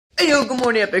Hey yo, good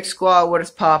morning Epic Squad, what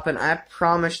is poppin'? I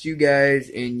promised you guys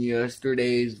in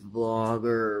yesterday's vlog,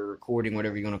 or recording,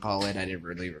 whatever you want to call it, I didn't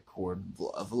really record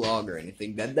a vlog or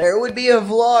anything, that there would be a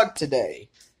vlog today.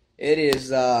 It is,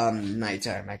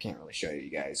 nighttime. I can't really show you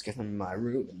guys, because I'm in my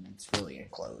room, and it's really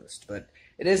enclosed, but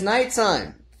it is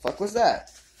nighttime. Fuck was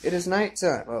that? It is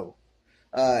nighttime,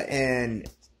 and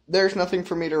there's nothing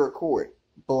for me to record,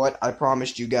 but I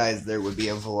promised you guys there would be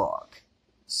a vlog.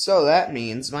 So that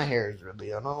means my hair is really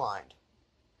unaligned.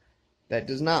 That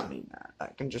does not mean that. I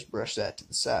can just brush that to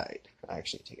the side. I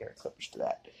actually take hair clippers to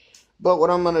that. But what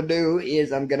I'm going to do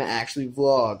is I'm going to actually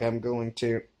vlog. I'm going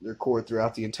to record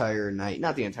throughout the entire night.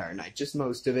 Not the entire night, just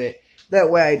most of it. That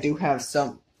way I do have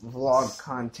some vlog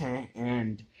content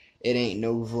and it ain't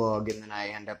no vlog and then I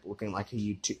end up looking like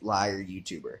a liar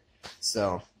YouTuber.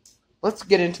 So let's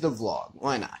get into the vlog.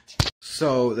 Why not?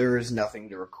 So, there is nothing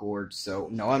to record, so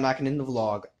no, I'm not going to end the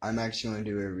vlog. I'm actually going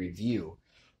to do a review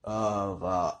of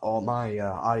all my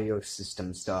audio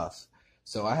system stuff.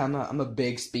 So, I'm a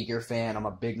big speaker fan, I'm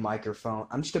a big microphone,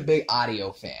 I'm just a big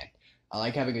audio fan. I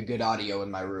like having a good audio in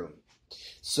my room.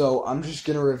 So, I'm just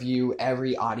going to review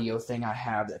every audio thing I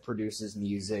have that produces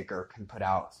music or can put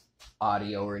out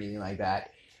audio or anything like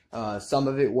that. Some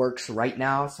of it works right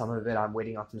now, some of it I'm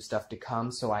waiting on some stuff to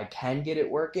come so I can get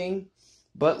it working.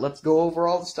 But let's go over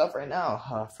all the stuff right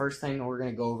now. First thing we're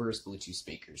going to go over is Bluetooth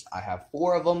speakers. I have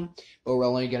 4 of them, but we're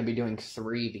only going to be doing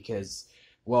 3 because,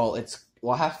 well,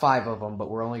 I have 5 of them, but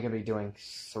we're only going to be doing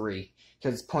 3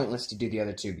 because it's pointless to do the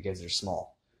other 2 because they're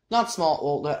small. Not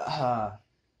small, well,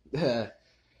 the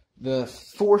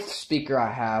 4th speaker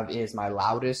I have is my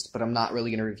loudest, but I'm not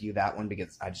really going to review that one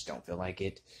because I just don't feel like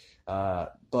it.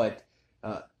 But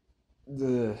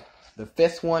the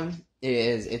 5th one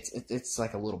is it's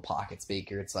like a little pocket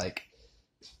speaker. It's like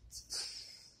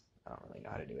I don't really know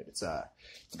how to do it. It's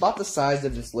about the size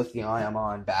of this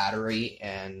lithium-ion battery,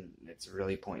 and it's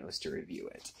really pointless to review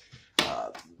it.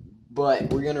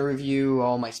 But we're gonna review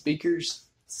all my speakers,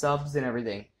 subs, and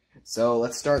everything. So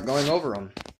let's start going over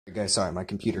them. Guys, sorry, my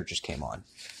computer just came on.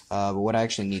 But what I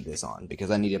actually need this on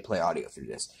because I need to play audio through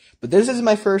this. But this is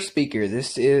my first speaker.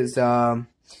 This is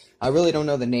I really don't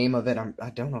know the name of it.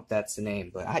 I don't know if that's the name,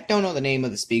 but I don't know the name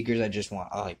of the speakers. I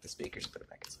like the speakers. Put it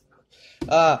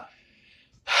back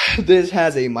in. This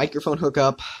has a microphone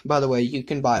hookup. By the way, you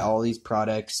can buy all these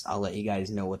products. I'll let you guys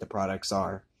know what the products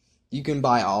are. You can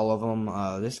buy all of them.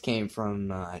 This came from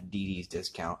DD's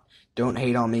discount. Don't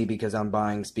hate on me because I'm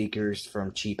buying speakers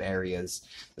from cheap areas.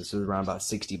 This was around about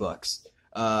 60 bucks.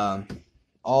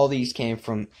 All these came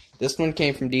from, this one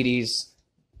came from DD's.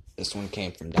 This one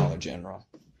came from Dollar General.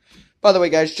 By the way,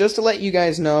 guys, just to let you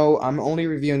guys know, I'm only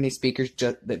reviewing these speakers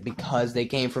just because they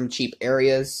came from cheap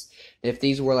areas. If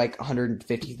these were like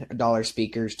 $150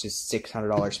 speakers to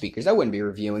 $600 speakers, I wouldn't be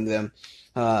reviewing them.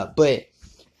 But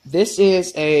this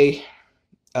is a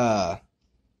sub.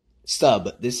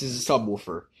 This is a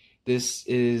subwoofer. This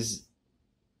is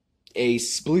a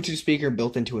Bluetooth speaker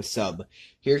built into a sub.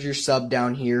 Here's your sub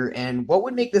down here, and what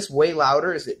would make this way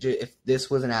louder is if this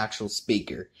was an actual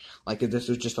speaker. Like if this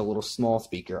was just a little small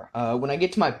speaker. When I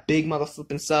get to my big mother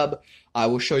flipping sub, I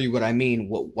will show you what I mean,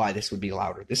 why this would be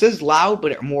louder. This is loud,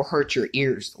 but it more hurts your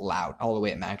ears loud, all the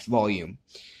way at max volume.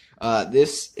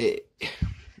 With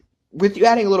you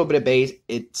adding a little bit of bass,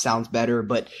 it sounds better,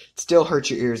 but it still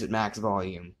hurts your ears at max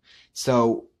volume.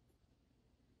 So,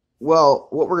 well,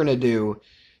 what we're gonna do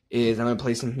is I'm gonna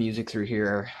play some music through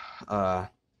here. I'm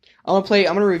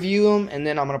gonna review them, and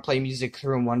then I'm gonna play music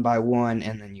through them one by one,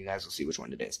 and then you guys will see which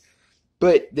one it is.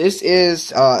 But this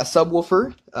is a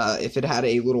subwoofer. If it had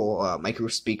a little micro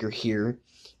speaker here,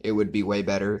 it would be way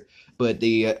better. But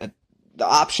the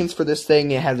options for this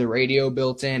thing, it has a radio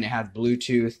built in, it has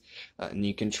Bluetooth, and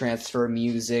you can transfer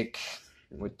music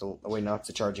with the, wait, no, it's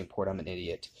a charging port, I'm an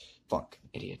idiot. Fuck,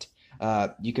 idiot.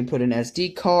 You can put an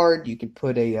SD card, you can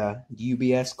put a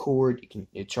UBS cord,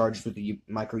 it charges with the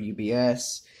micro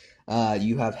UBS.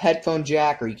 You have headphone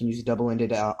jack, or you can use a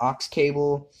double-ended aux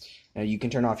cable. You can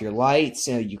turn off your lights,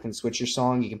 you can switch your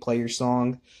song, you can play your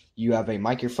song. You have a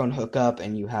microphone hookup,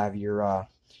 and you have your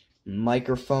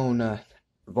microphone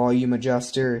volume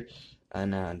adjuster.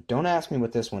 And don't ask me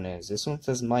what this one is. This one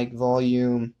says mic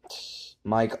volume,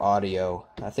 mic audio.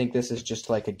 I think this is just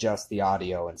to like adjust the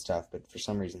audio and stuff, but for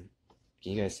some reason,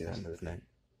 can you guys see that movement?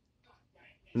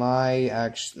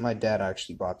 My dad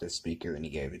actually bought this speaker and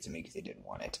he gave it to me because he didn't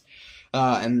want it.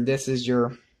 And this is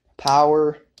your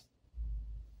power.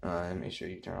 Make sure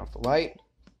you turn off the light.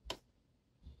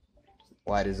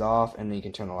 Light is off, and then you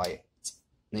can turn the light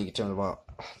then you can turn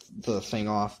the thing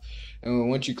off. And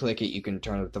once you click it, you can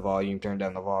turn up the volume, turn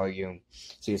down the volume.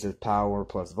 See, it says power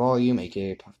plus volume,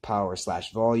 aka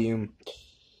power/volume.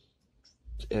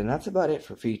 And that's about it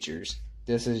for features.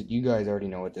 This is, you guys already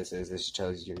know what this is. This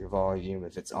tells you your volume,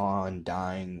 if it's on,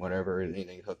 dying, whatever,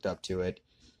 anything hooked up to it.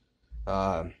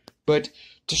 But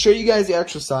to show you guys the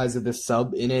actual size of this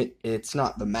sub in it, it's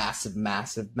not the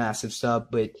massive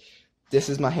sub, but this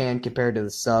is my hand compared to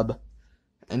the sub.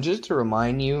 And just to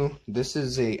remind you, this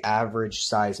is a average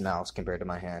size mouse compared to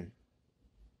my hand.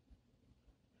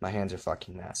 My hands are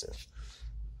fucking massive.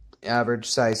 Average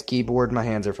size keyboard, my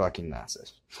hands are fucking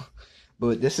massive.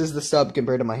 But this is the sub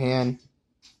compared to my hand.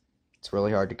 It's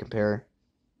really hard to compare.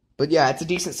 But yeah, it's a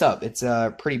decent sub. It's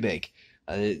pretty big.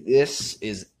 This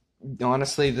is,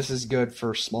 honestly, this is good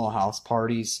for small house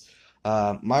parties.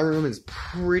 My room is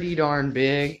pretty darn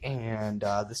big, and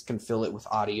this can fill it with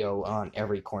audio on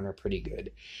every corner pretty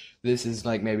good. This is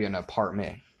like maybe an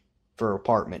apartment for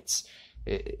apartments.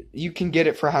 You can get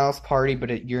it for a house party,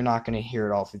 but you're not going to hear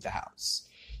it all through the house.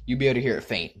 You'll be able to hear it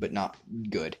faint, but not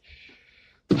good.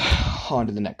 On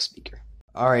to the next speaker.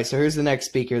 Alright, so here's the next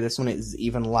speaker. This one is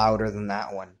even louder than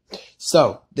that one.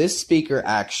 So, this speaker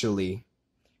actually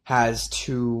has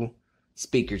two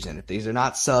speakers in it. These are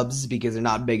not subs because they're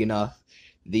not big enough.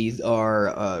 These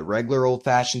are regular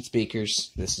old-fashioned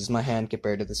speakers. This is my hand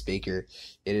compared to the speaker.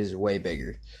 It is way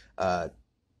bigger.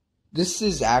 This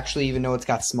is actually, even though it's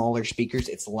got smaller speakers,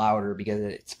 it's louder because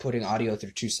it's putting audio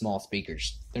through two small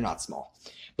speakers. They're not small,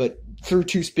 but through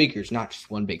two speakers, not just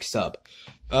one big sub.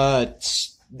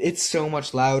 It's so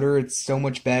much louder. It's so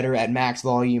much better at max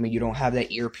volume, and you don't have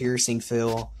that ear-piercing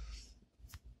feel.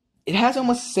 It has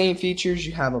almost the same features.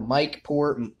 You have a mic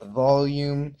port,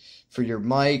 volume for your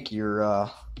mic, your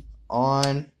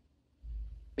on,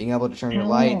 being able to turn your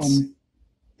lights.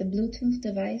 The Bluetooth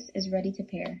device is ready to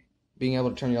pair. Being able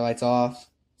to turn your lights off.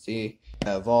 See,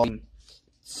 volume.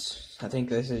 I think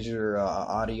this is your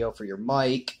audio for your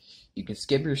mic. You can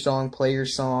skip your song, play your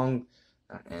song,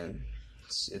 and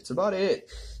it's about it.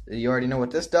 You already know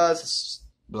what this does.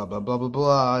 Blah, blah, blah, blah,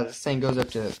 blah. This thing goes up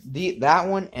to that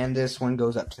one, and this one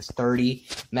goes up to 30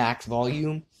 max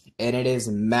volume, and it is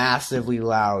massively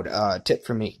loud. Tip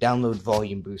from me, download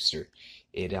Volume Booster.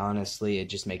 It honestly, it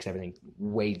just makes everything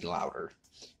way louder.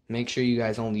 Make sure you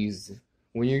guys only use,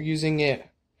 when you're using it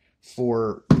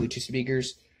for Bluetooth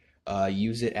speakers,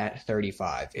 use it at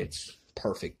 35. It's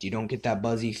perfect. You don't get that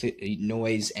buzzy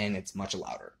noise, and it's much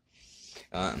louder.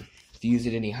 If you use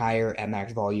it any higher at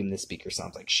max volume, this speaker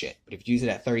sounds like shit. But if you use it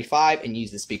at 35 and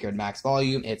use the speaker at max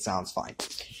volume, it sounds fine.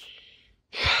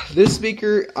 This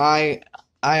speaker, I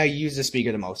use this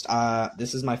speaker the most.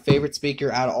 This is my favorite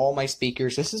speaker out of all my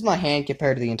speakers. This is my hand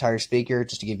compared to the entire speaker,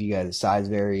 just to give you guys a size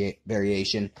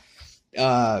variation.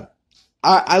 I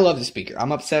love the speaker.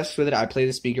 I'm obsessed with it. I play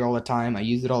the speaker all the time. I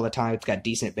use it all the time. It's got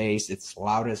decent bass. It's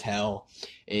loud as hell.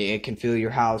 It can fill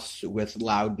your house with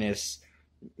loudness.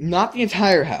 Not the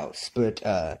entire house, but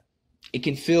it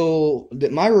can fill.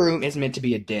 My room is meant to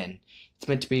be a den. It's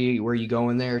meant to be where you go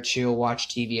in there, chill, watch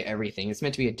TV, everything. It's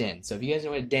meant to be a den. So if you guys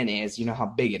know what a den is, you know how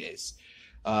big it is.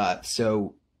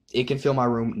 So it can fill my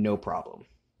room, no problem.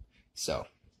 So,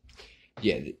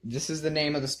 yeah, this is the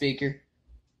name of the speaker.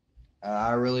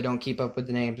 I really don't keep up with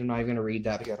the names. I'm not even going to read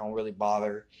that because I don't really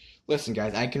bother. Listen,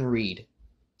 guys, I can read,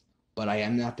 but I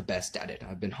am not the best at it.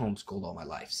 I've been homeschooled all my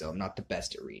life, so I'm not the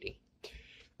best at reading.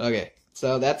 Okay,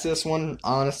 so that's this one.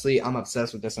 Honestly, I'm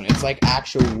obsessed with this one. It's like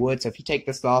actual wood, so if you take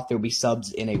this off, there'll be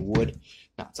subs in a wood.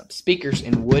 Not subs, speakers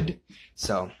in wood.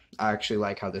 So, I actually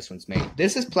like how this one's made.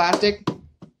 This is plastic,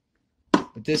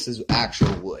 but this is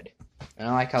actual wood. And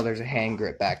I like how there's a hand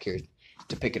grip back here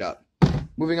to pick it up.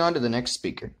 Moving on to the next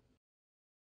speaker.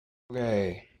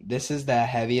 Okay, this is the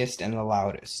heaviest and the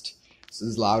loudest. This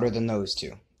is louder than those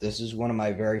two. This is one of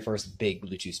my very first big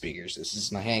Bluetooth speakers. This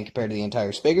is my hand compared to the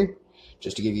entire speaker.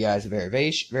 Just to give you guys a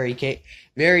just to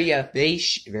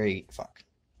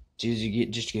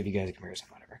give you guys a comparison,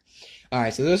 whatever.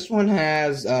 Alright, so this one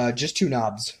has just two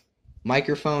knobs.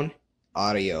 Microphone,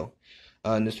 audio.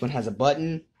 And this one has a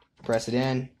button. Press it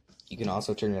in. You can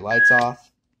also turn your lights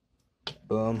off.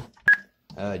 Boom.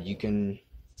 You can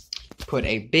put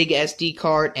a big SD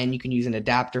card, and you can use an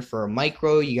adapter for a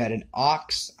micro. You got an aux.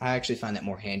 I actually find that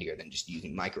more handier than just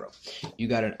using micro. You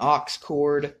got an aux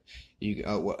cord.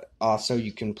 Also,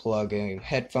 you can plug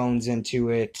headphones into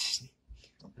it.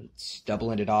 It's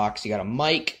double-ended aux. You got a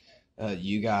mic.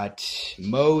 You got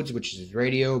modes, which is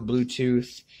radio,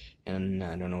 Bluetooth, and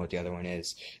I don't know what the other one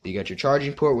is. You got your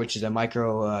charging port, which is a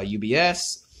micro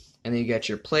UBS, and then you got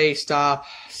your play, stop,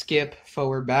 skip,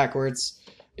 forward, backwards.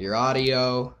 Your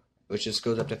audio, which just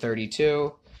goes up to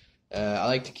 32. I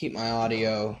like to keep my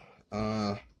audio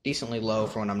decently low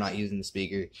for when I'm not using the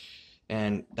speaker.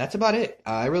 And that's about it.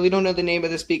 I really don't know the name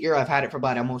of the speaker. I've had it for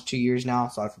about almost 2 years now,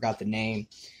 so I forgot the name.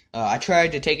 I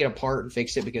tried to take it apart and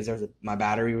fix it because my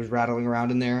battery was rattling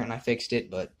around in there, and I fixed it,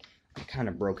 but I kind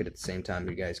of broke it at the same time,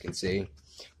 you guys can see.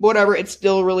 But whatever, it's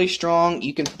still really strong.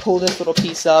 You can pull this little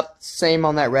piece up, same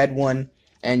on that red one,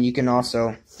 and you can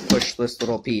also push this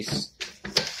little piece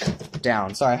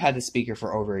down. Sorry, I've had the speaker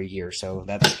for over a year, so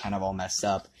that's kind of all messed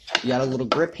up. You got a little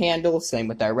grip handle, same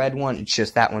with that red one. It's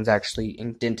just that one's actually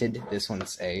indented. This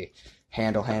one's a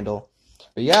handle.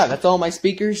 But yeah, that's all my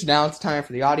speakers. Now it's time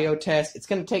for the audio test. It's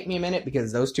going to take me a minute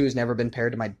because those two has never been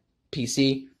paired to my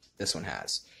PC. This one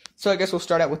has. So I guess we'll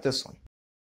start out with this one.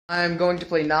 I'm going to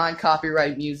play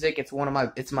non-copyright music. It's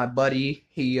my buddy.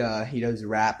 He does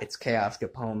rap. It's Chaos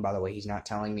Capone, by the way. He's not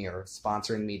telling me or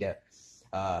sponsoring me to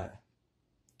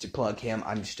plug him.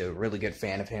 I'm just a really good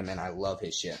fan of him, and I love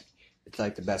his shit. It's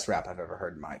like the best rap I've ever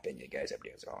heard, in my opinion. Guys,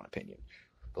 everybody has their own opinion.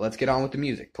 But let's get on with the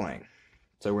music playing.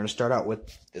 So we're going to start out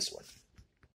with this one.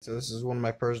 So this is one of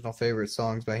my personal favorite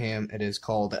songs by him. It is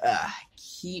called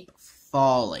Keep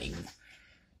Falling.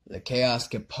 The Chaos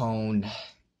Capone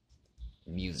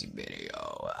music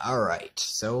video. Alright,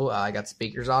 so I got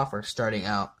speakers off. We're starting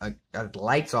out,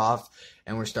 lights off,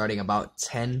 and we're starting about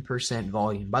 10%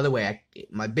 volume. By the way,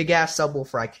 my big-ass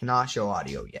subwoofer, I cannot show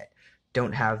audio yet.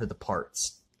 Don't have the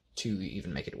parts to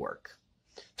even make it work.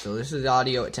 So this is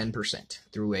audio at 10%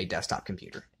 through a desktop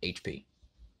computer, HP.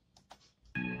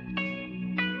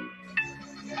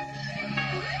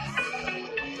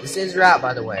 This is rap,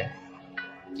 by the way.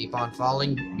 Keep on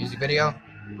Falling music video.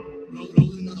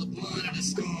 Rolling up blood of the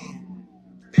storm.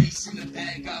 Bass in the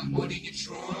bag, I'm holding it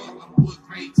strong. I'm wood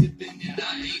grain tipping and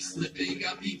I ain't slipping.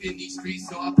 I'm leaving these streets,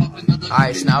 so I pop another.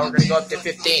 Alright, so now we're gonna go up to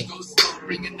 15.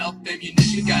 Bringing up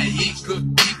ammunition, got heat, cook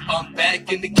beef. I'm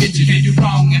back in the kitchen. Can't do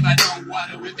wrong if I don't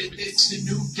want to whip it. It's a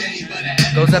new day, but I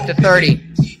had goes up to 30.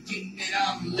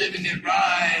 I'm living it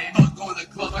right.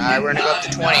 Alright, we're gonna go up to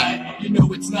 20. You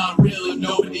know it's not real and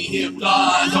nobody here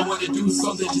flies. I wanna do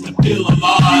something just to feel alive.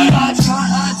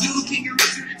 I do. King of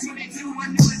Richard at 22. I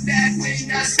knew it that way.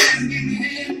 Now I'm getting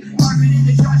in. Margaret in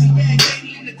the charging bag,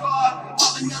 Katie in the car.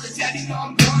 Pop another tabby, no,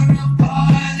 I'm going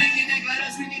apart. Licking neck like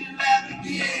us, we need to laugh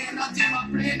again. I'll tell my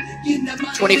friend, getting the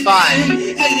money. 25.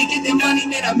 Hey, to get the money,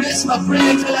 man, I miss my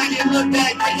friends. But I can look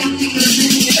back, I can think of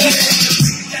it.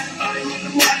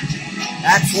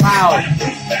 That's loud.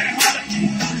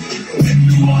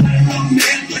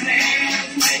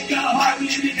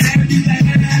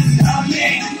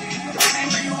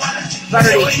 30.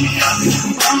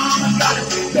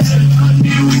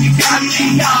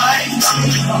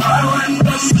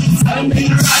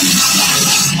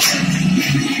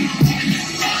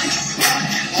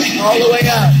 All the way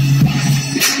up.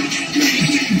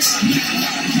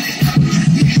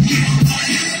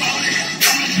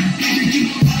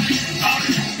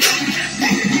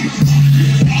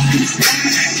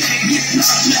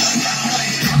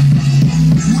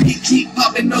 We keep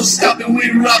popping, no stopping,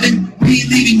 we're robbing. We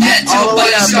leaving that till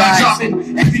bodies start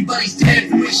dropping. Everybody's dead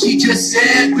for what she just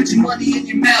said. Put your money in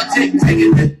your mouth, take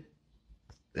it.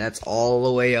 That's all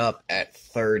the way up at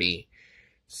 30.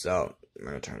 So I'm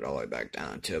gonna turn it all the way back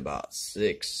down to about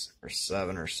 6 or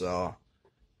 7 or so.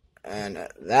 And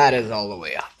that is all the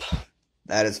way up.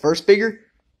 That is first speaker.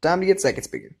 Time to get second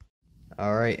speaker.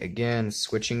 Alright, again,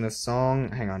 switching the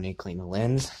song. Hang on, I need to clean the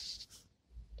lens.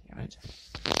 Damn it.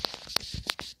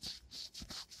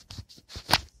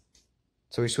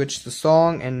 So we switched the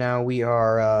song, and now we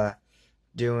are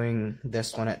doing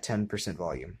this one at 10%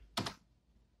 volume.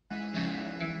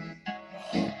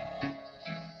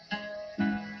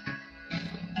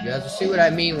 You guys will see what I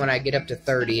mean when I get up to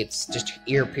 30. It's just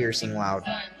ear-piercing loud.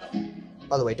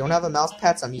 By the way, don't have a mouse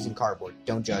pad, so I'm using cardboard.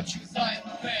 Don't judge.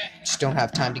 Just don't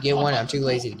have time to get one. I'm too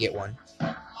lazy to get one.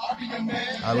 We're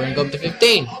gonna go up to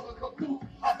 15.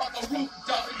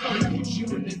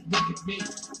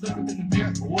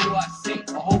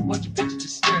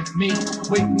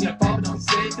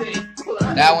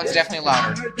 That one's definitely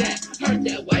louder. Heard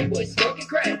that white boy smoking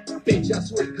crack. Bitch, I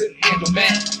swear couldn't handle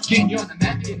that. Getting you on the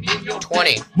map and in your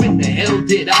 20. When the hell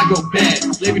did I go bad?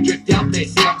 Let me drift down, they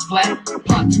say I'm flat.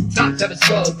 Pop 2 tops, haven't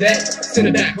swallowed that. Send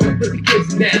it back home, put the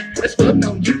kids in that. That's what I've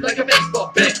known you like a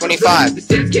baseball bat. 25. The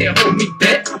stands can't hold me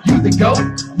back. You the go,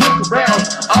 look around.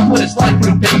 I'm what it's like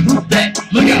when I'm being moved back.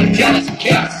 Look out, got some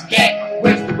chaos back.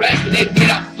 Where's the rest? They get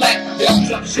out flat. This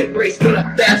some shit race, put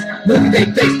up fast. Look at they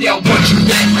face, they all want you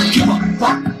back. Give a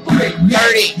fuck.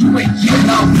 30. You ain't getting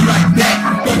off like that.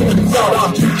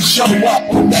 Show up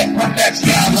on that guy like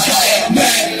that,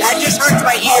 man. That just hurts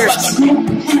my ears.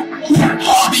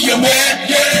 I'll be your man,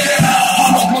 yeah.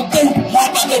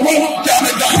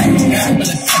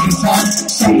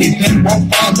 ain't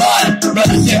won't fall line.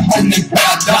 Rather sit home than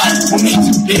crowd die. Well, me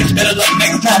too, bitch, better luck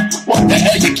next time. What the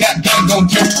hell you cap gang gon'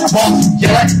 do? Won't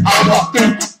yell, I'll walk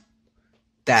through.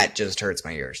 That just hurts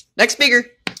my ears. Next speaker.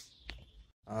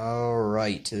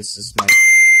 Alright, this is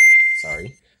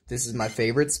my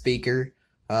favorite speaker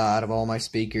out of all my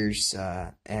speakers,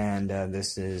 and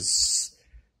this is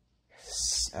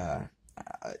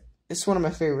one of my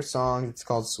favorite songs. It's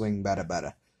called Swing Bada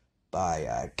Bada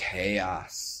by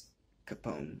Chaos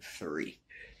Capone 3.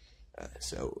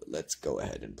 So let's go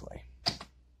ahead and play.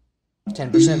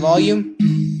 10% volume.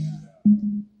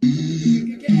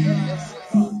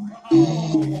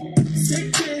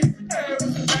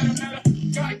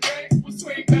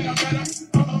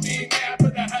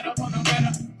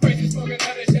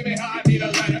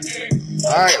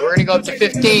 Alright, we're gonna go up to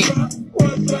 15.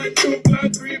 1, 2,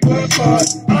 3, 4, 5.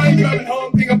 I ain't driving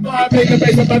home, think I'm flying, make a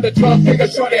bass about the truck, pick a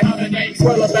shorty, how the name,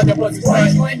 swirl up at the bus,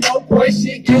 ain't no boy,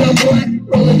 shit, get a boy,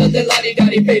 rolling up the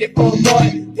lottie-dottie, faded for a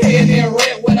boy, paying their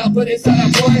rent when I put inside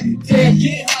a boy, damn,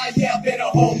 get high, yeah, I've been a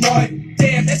whole boy,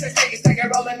 damn, that's a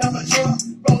second, rolling on the truck,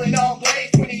 rolling on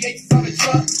blades, 28s on the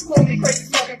truck, lonely, crazy,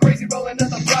 smoking crazy, rolling on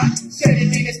the block, steady,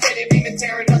 beaming,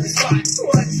 tearing up the spot,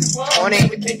 what you want, 20.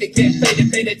 we came to get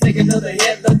faded, take another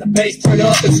hit, let the bass turn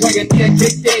up and swing and get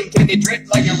kicked in, can they drip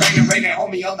like a raining,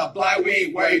 homie on the fly, we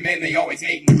ain't worried, man, they always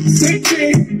hate me.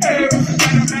 City,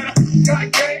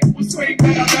 got game, we swing,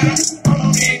 better, I'm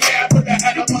on me, yeah, put the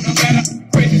head up on the better,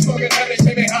 crazy smoking, heavy,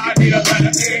 shimmy, how I need a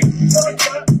better,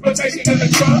 rotation in the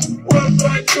truck, 1,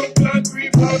 2, 3,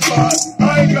 4, 5,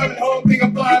 I ain't driving home, think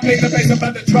I'm flying, make the bass up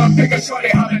at the truck, pick a shorty,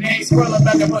 how the name, swirl up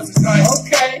at the bus, sky,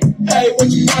 okay, hey, what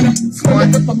you wanna,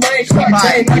 swinging up the lane, shot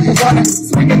chain like a runner,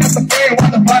 swinging up the frame,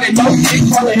 while the body low, keep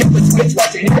calling, hit the switch,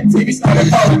 watching hit, TV started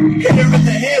falling, hit her in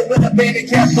the head with a band and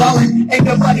kept falling, ain't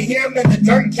nobody here, I'm in the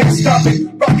dirt and can't stop it,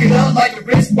 rock it up like a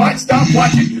wristwatch, stop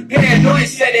watching, paranoid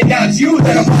said it, now it's you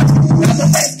that I'm watching, that's the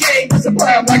best game, that's a play,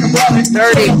 I'm like a brawling,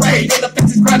 30. The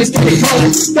fences grinding, steady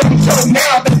rolling, don't show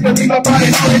now, best believe my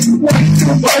body knowledge, 1,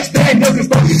 2, punch, bang, no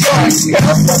construction charge, yeah,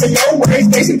 I'm loving your way,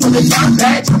 station for the top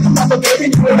patch, I'm a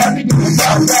baby, you would have to do the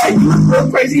top bag, you look real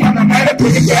crazy, I'm not mad at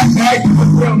putting gas bag, you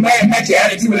look real mad, match your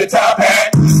attitude with a top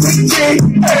hat,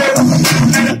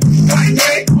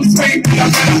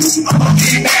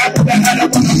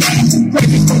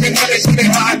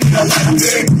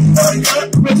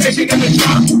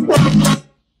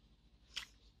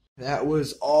 That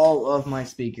was all of my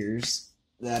speakers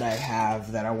that I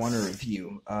have that I want to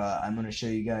review. I'm going to show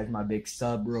you guys my big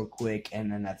sub real quick,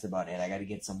 and then that's about it. I got to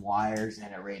get some wires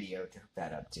and a radio to hook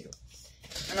that up too.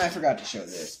 And I forgot to show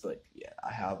this, but yeah,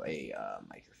 I have a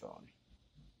microphone.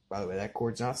 By the way, that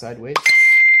cord's not sideways.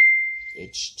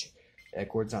 That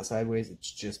cord's not sideways.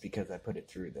 It's just because I put it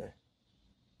through the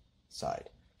side.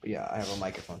 But yeah, I have a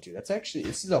microphone too. This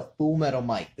is a full metal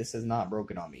mic. This is not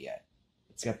broken on me yet.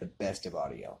 It's got the best of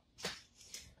audio.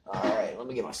 Alright, let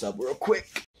me get my sub real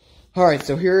quick. Alright,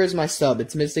 so here is my sub.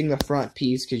 It's missing the front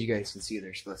piece because you guys can see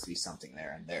there's supposed to be something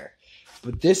there and there.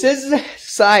 But this is the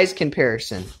size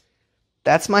comparison.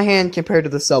 That's my hand compared to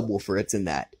the subwoofer. It's in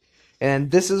that.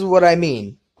 And this is what I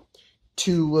mean.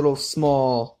 Two little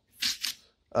small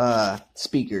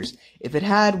speakers. If it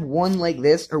had one like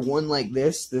this or one like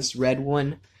this red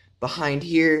one behind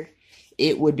here,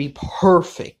 it would be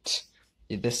perfect.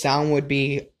 The sound would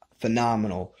be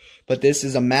phenomenal. But this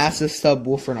is a massive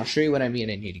subwoofer, and I'll show you what I mean.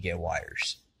 I need to get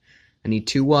wires. I need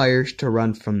 2 wires to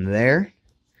run from there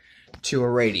to a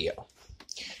radio.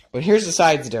 But here's the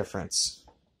size difference.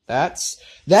 That's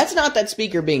not that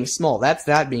speaker being small. That's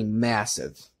that being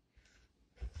massive.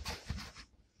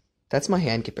 That's my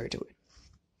hand compared to it.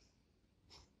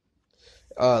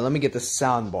 Let me get the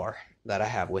sound bar that I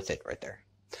have with it right there.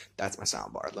 That's my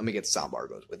sound bar. Let me get the sound bar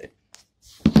goes with it.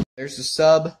 There's the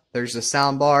sub. There's the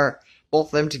sound bar. Both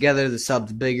of them together, the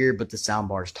sub's bigger, but the sound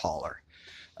bar's taller.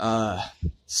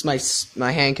 It's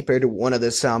my hand compared to one of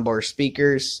the sound bar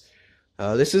speakers.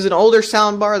 This is an older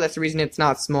sound bar. That's the reason it's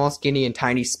not small, skinny, and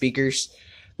tiny speakers.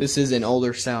 This is an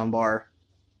older sound bar.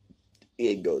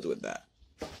 It goes with that.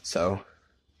 So,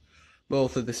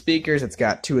 both of the speakers, it's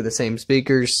got 2 of the same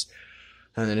speakers.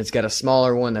 And then it's got a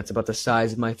smaller one that's about the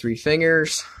size of my 3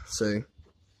 fingers. So,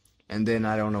 and then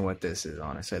I don't know what this is,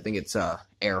 honestly. I think it's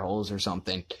air holes or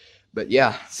something. But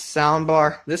yeah, sound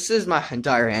bar. This is my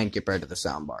entire hand compared to the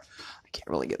sound bar. I can't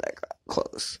really get that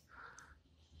close.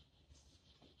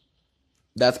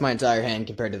 That's my entire hand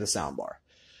compared to the sound bar.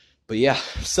 But yeah,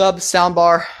 sub, sound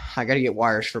bar. I gotta get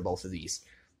wires for both of these.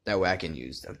 That way I can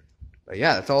use them. But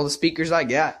yeah, that's all the speakers I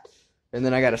got. And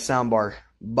then I got a sound bar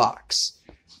box.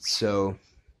 So,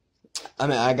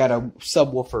 I got a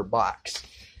subwoofer box.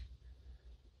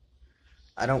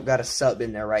 I don't got a sub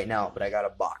in there right now, but I got a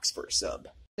box for a sub.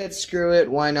 I said screw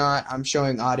it, why not? I'm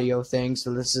showing audio things,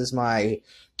 so this is my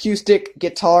acoustic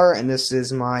guitar, and this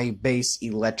is my bass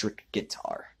electric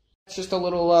guitar. It's just a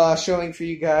little showing for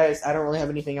you guys. I don't really have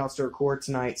anything else to record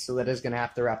tonight, so that is going to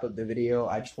have to wrap up the video.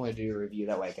 I just wanted to do a review,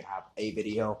 that way I can have a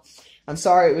video. I'm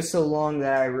sorry it was so long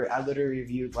that I literally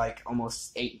reviewed like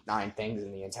almost 8-9 things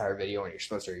in the entire video, and you're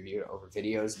supposed to review it over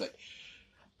videos, but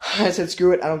I said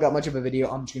screw it, I don't got much of a video.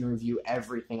 I'm just going to review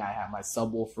everything I have. My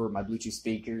subwoofer, my Bluetooth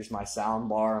speakers, my sound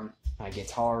bar, my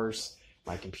guitars,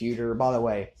 my computer. By the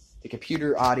way, the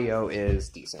computer audio is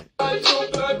decent.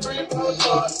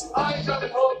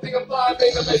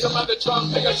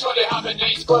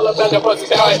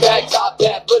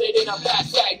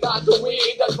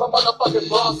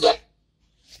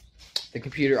 The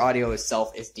computer audio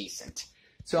itself is decent.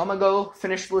 So I'm going to go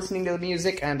finish listening to the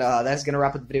music, and that's going to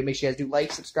wrap up the video. Make sure you guys do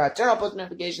like, subscribe, turn on post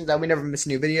notifications, that way we never miss a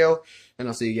new video, and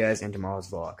I'll see you guys in tomorrow's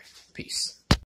vlog. Peace.